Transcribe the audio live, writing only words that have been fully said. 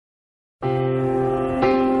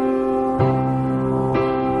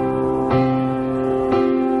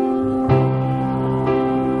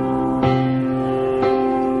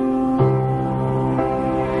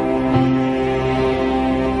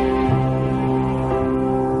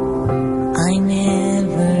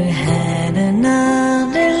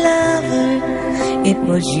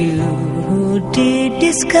was you who did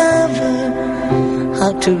discover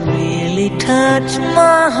how to really touch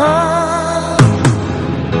my heart.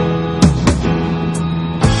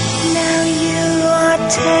 Now you are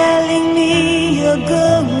telling me you're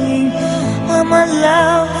going, while my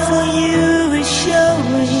love for you is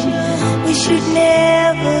showing. We should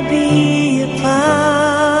never be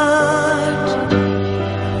apart.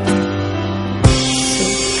 So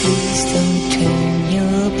please don't turn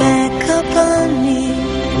your back upon me.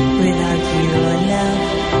 Without your love,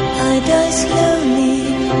 I die slowly.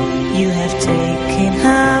 You have taken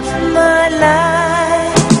half my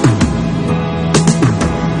life.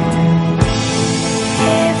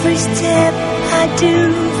 Every step I do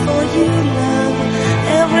for you, love,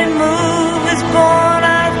 every move is born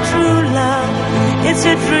out of true love. It's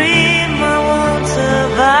a dream I won't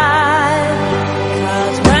survive.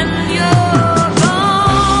 'Cause when you're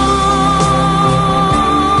gone,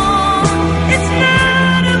 it's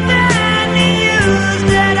not of any use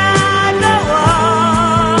that I go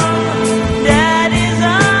on. That is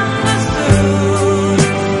understood.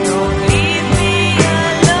 Don't leave me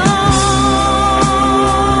alone.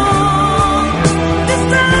 The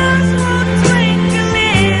stars won't twinkle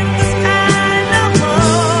in the sky no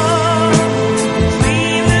more. We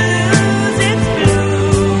will lose its blue.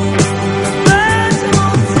 The birds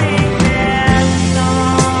won't sing their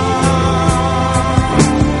song.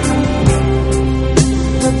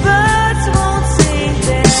 The birds won't sing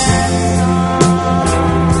their song.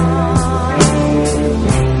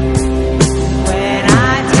 When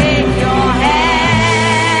I take your hand,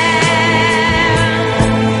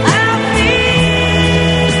 I feel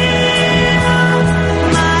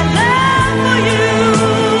my love for you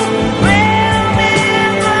will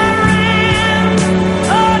never end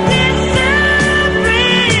or disappear.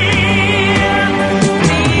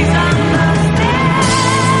 Please understand,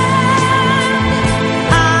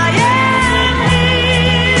 I am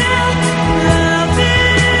here. Love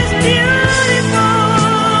is beautiful,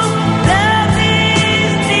 love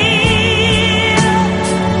is near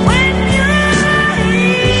when you're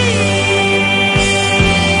here.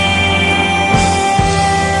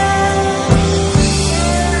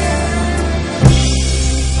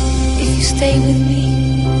 If you stay with me,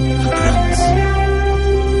 I promise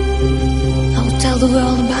I will tell the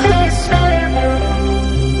world about us.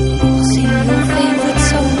 I'll sing your favorite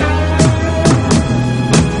song.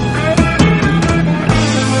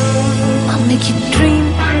 I'll make you dream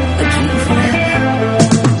a dream forever.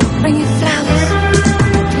 Bring you flowers,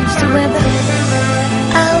 change the weather.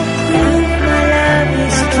 I'll prove my love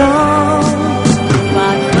is strong.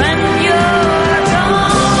 But when you're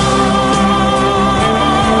gone,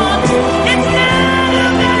 it's not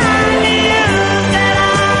of any use that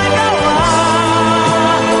I go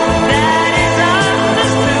on. That is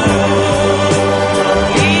understood.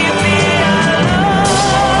 Leave me alone.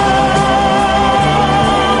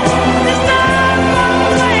 The stars won't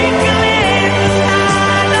twinkle in the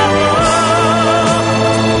sky no more.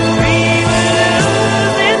 We will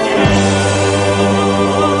lose its blue.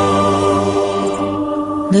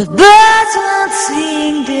 The birds won't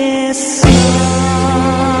sing their song.